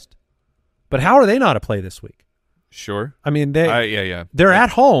the list. But how are they not a play this week? Sure. I mean, they're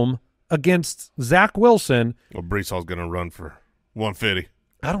at home against Zach Wilson. Well, Breece Hall's going to run for 150.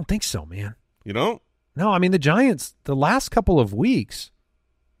 I don't think so, man. You don't? No, I mean, the Giants, the last couple of weeks,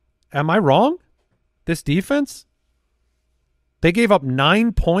 am I wrong? This defense? They gave up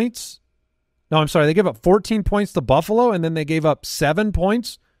 9 points. No, I'm sorry. They gave up 14 points to Buffalo, and then they gave up 7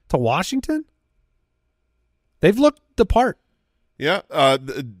 points to Washington. They've looked the part. Yeah,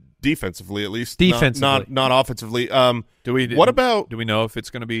 defensively at least. Defensively. Not offensively. Do we know if it's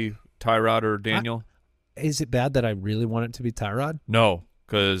going to be Tyrod or Daniel? Is it bad that I really want it to be Tyrod? No,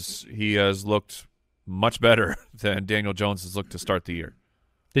 because he has looked much better than Daniel Jones has looked to start the year.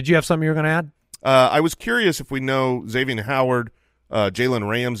 Did you have something you were going to add? I was curious if we know Xavier Howard, Jalen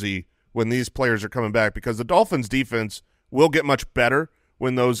Ramsey, when these players are coming back, because the Dolphins' defense will get much better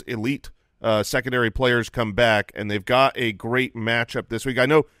when those elite secondary players come back, and they've got a great matchup this week. I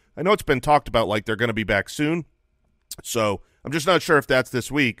know it's been talked about like they're going to be back soon, so I'm just not sure if that's this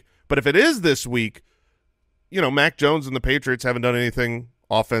week. But if it is this week, Mac Jones and the Patriots haven't done anything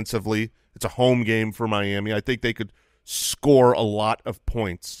offensively. It's a home game for Miami. I think they could score a lot of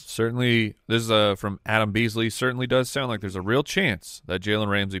points. Certainly, this is from Adam Beasley. Certainly does sound like there's a real chance that Jalen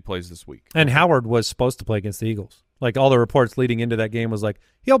Ramsey plays this week. And Howard was supposed to play against the Eagles. Like all the reports leading into that game was like,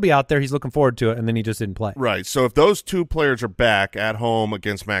 he'll be out there, he's looking forward to it, and then he just didn't play. Right. So if those two players are back at home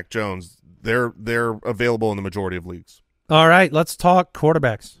against Mac Jones, they're available in the majority of leagues. All right, let's talk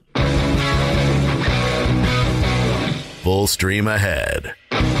quarterbacks. Full stream ahead.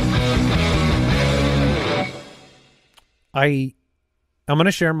 I'm going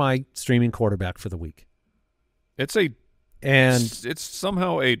to share my streaming quarterback for the week. It's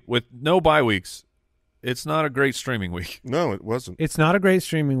somehow with no bye weeks. It's not a great streaming week. No, it wasn't. It's not a great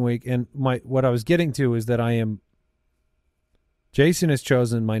streaming week, and what I was getting to is that Jason has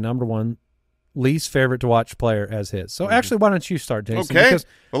chosen my number one least favorite to watch player as his. So actually, why don't you start, Jason? Okay. Because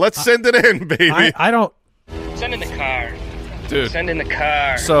well, let's send it in, baby. I don't. Send in the car. Dude. Send in the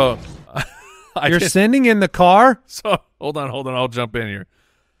car. So You're sending in the car? So hold on. I'll jump in here.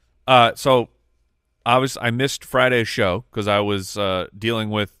 So I missed Friday's show because I was dealing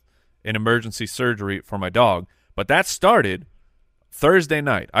with an emergency surgery for my dog. But that started Thursday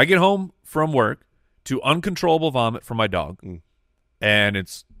night. I get home from work to uncontrollable vomit from my dog, and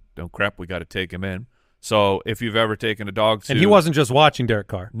it's crap. We got to take him in. So if you've ever taken a dog to, and he wasn't just watching Derek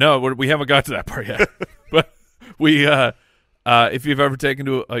Carr. No, we haven't got to that part yet. But we if you've ever taken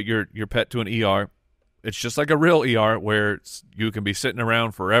to your pet to an ER, it's just like a real ER where you can be sitting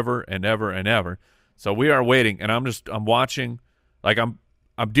around forever and ever and ever. So we are waiting, and I'm watching, like I'm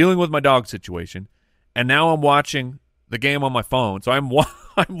dealing with my dog situation, and now I'm watching the game on my phone. So I'm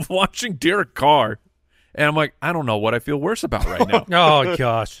watching Derek Carr, and I'm like, I don't know what I feel worse about right now. Oh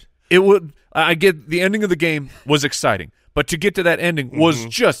gosh, I get the ending of the game was exciting. But to get to that ending was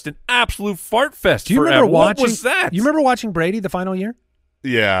just an absolute fart fest. Do you forever. remember watching? What was that? You remember watching Brady the final year?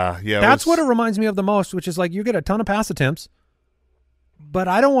 Yeah. That's what it reminds me of the most, which is like you get a ton of pass attempts, but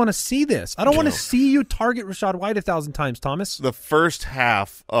I don't want to see this. I don't want to see you target Rachaad White 1,000 times, Thomas. The first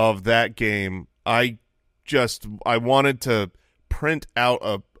half of that game, I wanted to print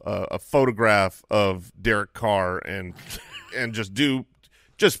out a photograph of Derek Carr and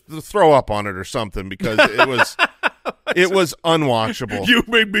just throw up on it or something because it was it was unwatchable. You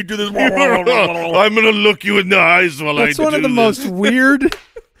made me do this. I'm gonna look you in the eyes while That's I do one of the this. most weird.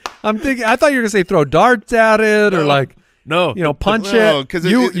 I thought you were gonna say throw darts at it or punch it. Because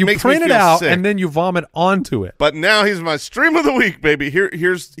you makes print me it feel out sick. and then you vomit onto it. But now he's my stream of the week, baby.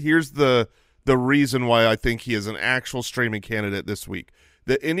 Here's the reason why I think he is an actual streaming candidate this week.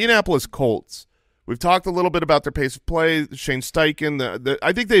 The Indianapolis Colts. We've talked a little bit about their pace of play. Shane Steichen.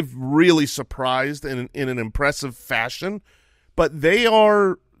 I think they've really surprised in an impressive fashion. But they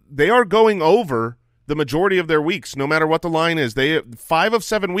are going over the majority of their weeks, no matter what the line is. 5 of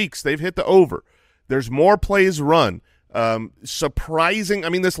 7 weeks they've hit the over. There's more plays run. Surprising. I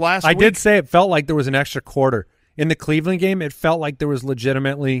mean, this last week, did say it felt like there was an extra quarter in the Cleveland game. It felt like there was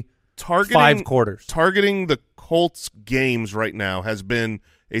legitimately 5 quarters. Targeting the Colts games right now has been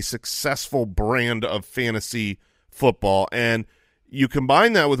a successful brand of fantasy football, and you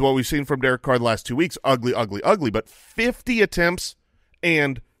combine that with what we've seen from Derek Carr the last 2 weeks, ugly, but 50 attempts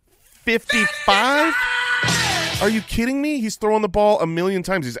and 55? Are you kidding me? He's throwing the ball 1 million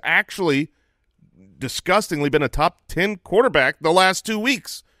times. He's actually disgustingly been a top 10 quarterback the last 2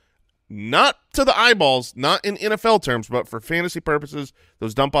 weeks. Not to the eyeballs, not in NFL terms, but for fantasy purposes,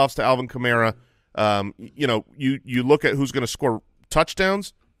 those dump-offs to Alvin Kamara, you look at who's going to score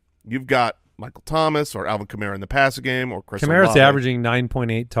touchdowns. You've got Michael Thomas or Alvin Kamara in the passing game or Chris Kamara's Olave. averaging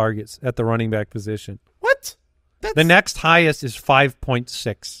 9.8 targets at the running back position. What? The next highest is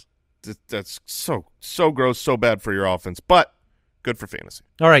 5.6. That's so gross, so bad for your offense, but good for fantasy.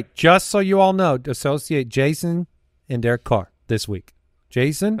 All right, just so you all know, associate Jason and Derek Carr this week.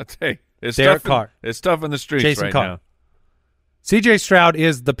 Jason, it's Derek tough Carr. It's tough in the streets Jason right Carr. now. C.J. Stroud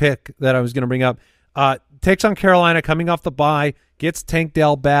is the pick that I was going to bring up. Takes on Carolina coming off the bye, gets Tank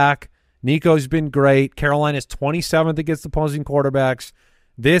Dell back. Nico's been great. Carolina's 27th against opposing quarterbacks.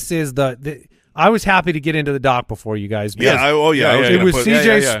 This is I was happy to get into the dock before you guys. It was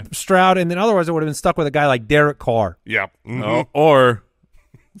C.J. Stroud, and then otherwise I would have been stuck with a guy like Derek Carr. Yeah. Mm-hmm. Or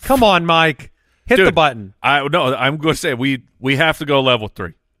come on, Mike. Hit the button. I'm going to say we have to go level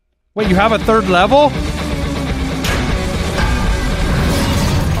 3. Wait, you have a third level?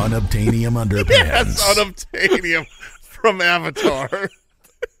 Unobtainium underpants. Yes, Unobtainium from Avatar.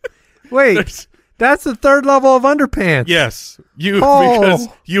 Wait, that's the third level of underpants. Yes, because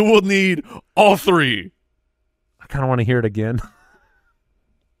you will need all 3. I kind of want to hear it again.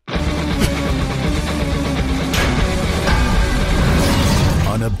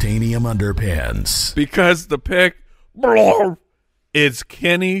 Unobtainium underpants. Because the pick is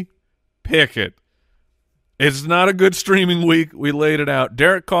Kenny Pickett. It's not a good streaming week. We laid it out.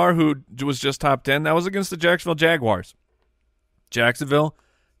 Derek Carr, who was just top 10, that was against the Jacksonville Jaguars. Jacksonville,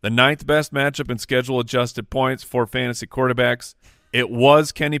 the 9th best matchup in schedule-adjusted points for fantasy quarterbacks. It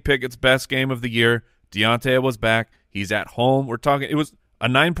was Kenny Pickett's best game of the year. Deontay was back. He's at home. It was a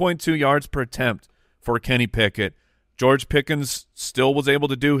 9.2 yards per attempt for Kenny Pickett. George Pickens still was able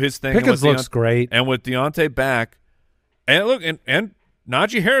to do his thing. Pickens looks great. And with Deontay back, and look, and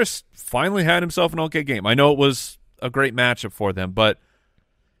Najee Harris finally had himself an okay game. I know it was a great matchup for them, but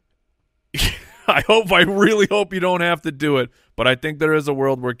I really hope you don't have to do it. But I think there is a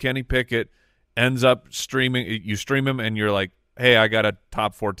world where Kenny Pickett ends up streaming. You stream him, and you're like, hey, I got a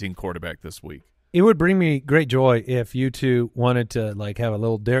top 14 quarterback this week. It would bring me great joy if you two wanted to have a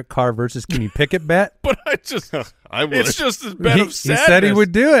little Derek Carr versus Kenny Pickett bet. But I would. it's just a bet of sadness. He said he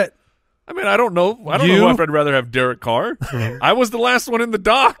would do it. I mean, I don't know if I'd rather have Derek Carr. I was the last one in the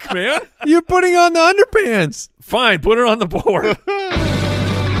dock, man. You're putting on the underpants. Fine, put her on the board.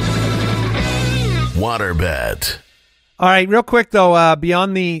 Water bet. All right, real quick, though,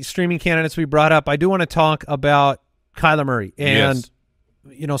 beyond the streaming candidates we brought up, I do want to talk about Kyler Murray and,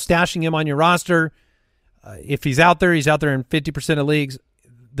 stashing him on your roster. If he's out there in 50% of leagues.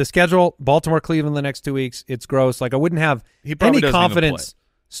 The schedule, Baltimore, Cleveland the next 2 weeks, it's gross. I wouldn't have any confidence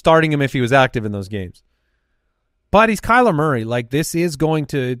starting him if he was active in those games. But he's Kyler Murray. This is going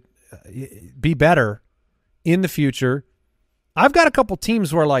to be better in the future. I've got a couple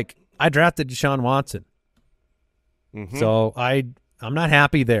teams where, I drafted Deshaun Watson. Mm-hmm. So I'm not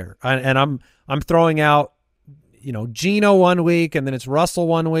happy there. I'm throwing out, Geno 1 week, and then it's Russell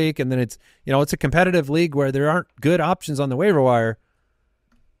 1 week, and then it's a competitive league where there aren't good options on the waiver wire.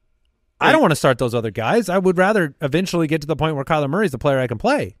 I don't want to start those other guys. I would rather eventually get to the point where Kyler Murray's the player I can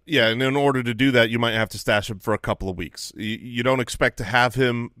play. Yeah, and in order to do that, you might have to stash him for a couple of weeks. You don't expect to have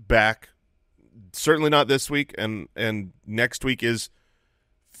him back, certainly not this week, and next week is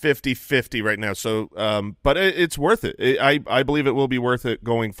 50-50 right now. So, but it's worth it. I believe it will be worth it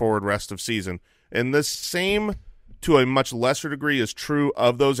going forward rest of season. And the same, to a much lesser degree, is true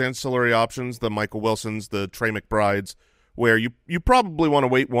of those ancillary options, the Michael Wilsons, the Trey McBrides, where you probably want to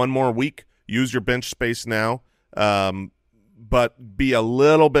wait one more week, use your bench space now, but be a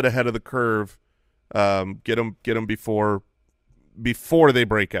little bit ahead of the curve. Get them before they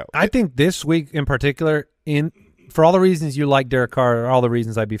break out. I think this week in particular, for all the reasons you like Derek Carr, are all the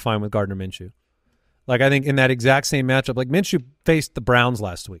reasons I'd be fine with Gardner Minshew. I think in that exact same matchup, Minshew faced the Browns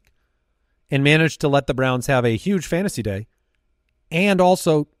last week and managed to let the Browns have a huge fantasy day, and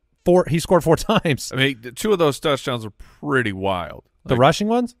also he scored 4 times. I mean, 2 of those touchdowns are pretty wild. The rushing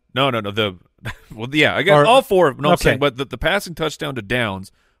ones? No. Well, yeah, I guess all 4 of them. No, okay. I'm saying, but the passing touchdown to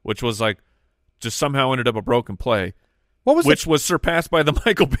Downs, which was just somehow ended up a broken play, which was surpassed by the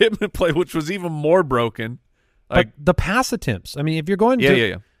Michael Pittman play, which was even more broken. But the pass attempts. I mean, if you're going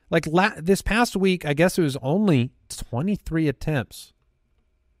to this past week, I guess it was only 23 attempts.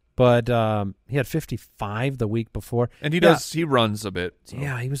 But he had 55 the week before. And he runs a bit. So.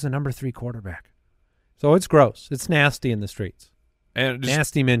 Yeah, he was the number 3 quarterback. So it's gross. It's nasty in the streets. And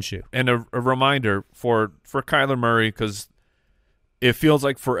nasty Minshew. And a reminder for Kyler Murray, because it feels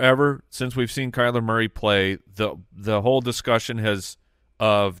like forever since we've seen Kyler Murray play. The whole discussion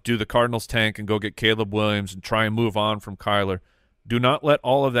of do the Cardinals tank and go get Caleb Williams and try and move on from Kyler. Do not let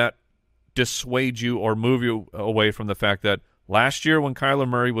all of that dissuade you or move you away from the fact that last year when Kyler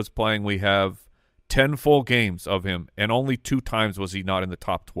Murray was playing, we have 10 full games of him, and only 2 times was he not in the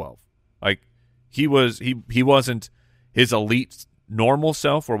top 12. He wasn't his elite normal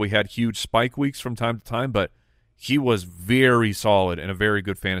self where we had huge spike weeks from time to time, but he was very solid and a very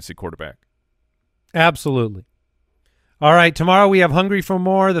good fantasy quarterback. Absolutely. All right, tomorrow we have Hungry for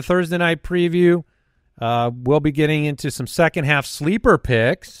More, the Thursday night preview. We'll be getting into some second half sleeper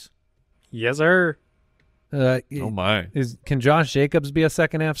picks. Yes, sir. Oh my! Can Josh Jacobs be a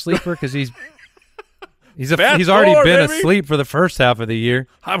second half sleeper? Because he's Fat already floor, been baby. asleep for the first half of the year.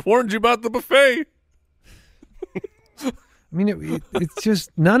 I've warned you about the buffet. I mean, it's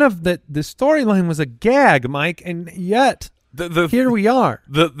just none of the storyline was a gag, Mike, and yet here we are.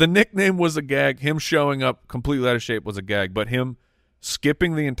 The nickname was a gag. Him showing up completely out of shape was a gag, but him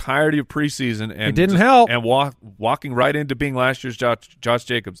skipping the entirety of preseason and it didn't help, and walking right into being last year's Josh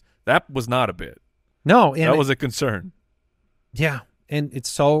Jacobs, that was not a bit. No, that was a concern. Yeah, and it's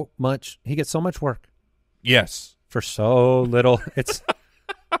so much. He gets so much work. Yes, for so little. It's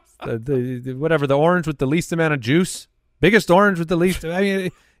the orange with the least amount of juice. Biggest orange with the least. I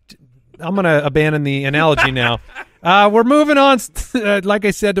mean, I'm going to abandon the analogy now. We're moving on. Like I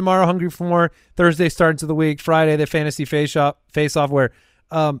said, tomorrow, Hungry for More. Thursday starts of the week. Friday, the fantasy face-off where,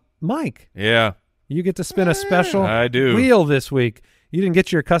 Mike. Yeah. You get to spin a special wheel this week. You didn't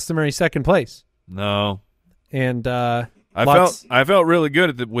get your customary second place. No. And I felt really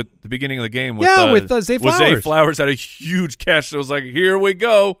good with the beginning of the game. With, Zay Flowers. Zay Flowers had a huge catch. It was like, here we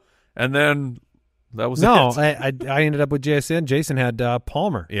go. And then that was it. I ended up with Jason. Jason had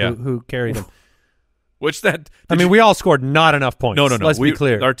Palmer, who carried him. We all scored not enough points. No. Let's be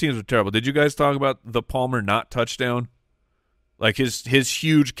clear. Our teams were terrible. Did you guys talk about the Palmer not touchdown? Like his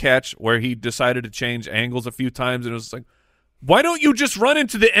huge catch where he decided to change angles a few times, and it was like, why don't you just run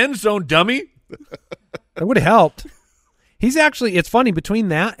into the end zone, dummy? That would have helped. He's actually, it's funny, between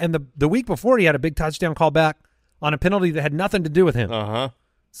that and the week before he had a big touchdown call back on a penalty that had nothing to do with him. Uh-huh.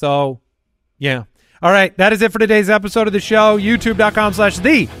 So, yeah. All right, that is it for today's episode of the show.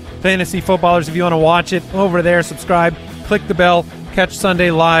 YouTube.com/TheFantasyFootballers. If you want to watch it, over there, subscribe, click the bell, catch Sunday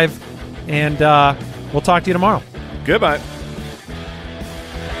live, and we'll talk to you tomorrow. Goodbye.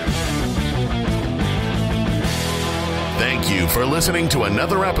 Thank you for listening to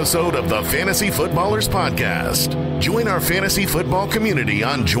another episode of the Fantasy Footballers Podcast. Join our fantasy football community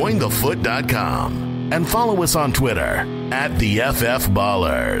on jointhefoot.com and follow us on Twitter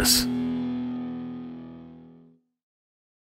 @TheFFBallers.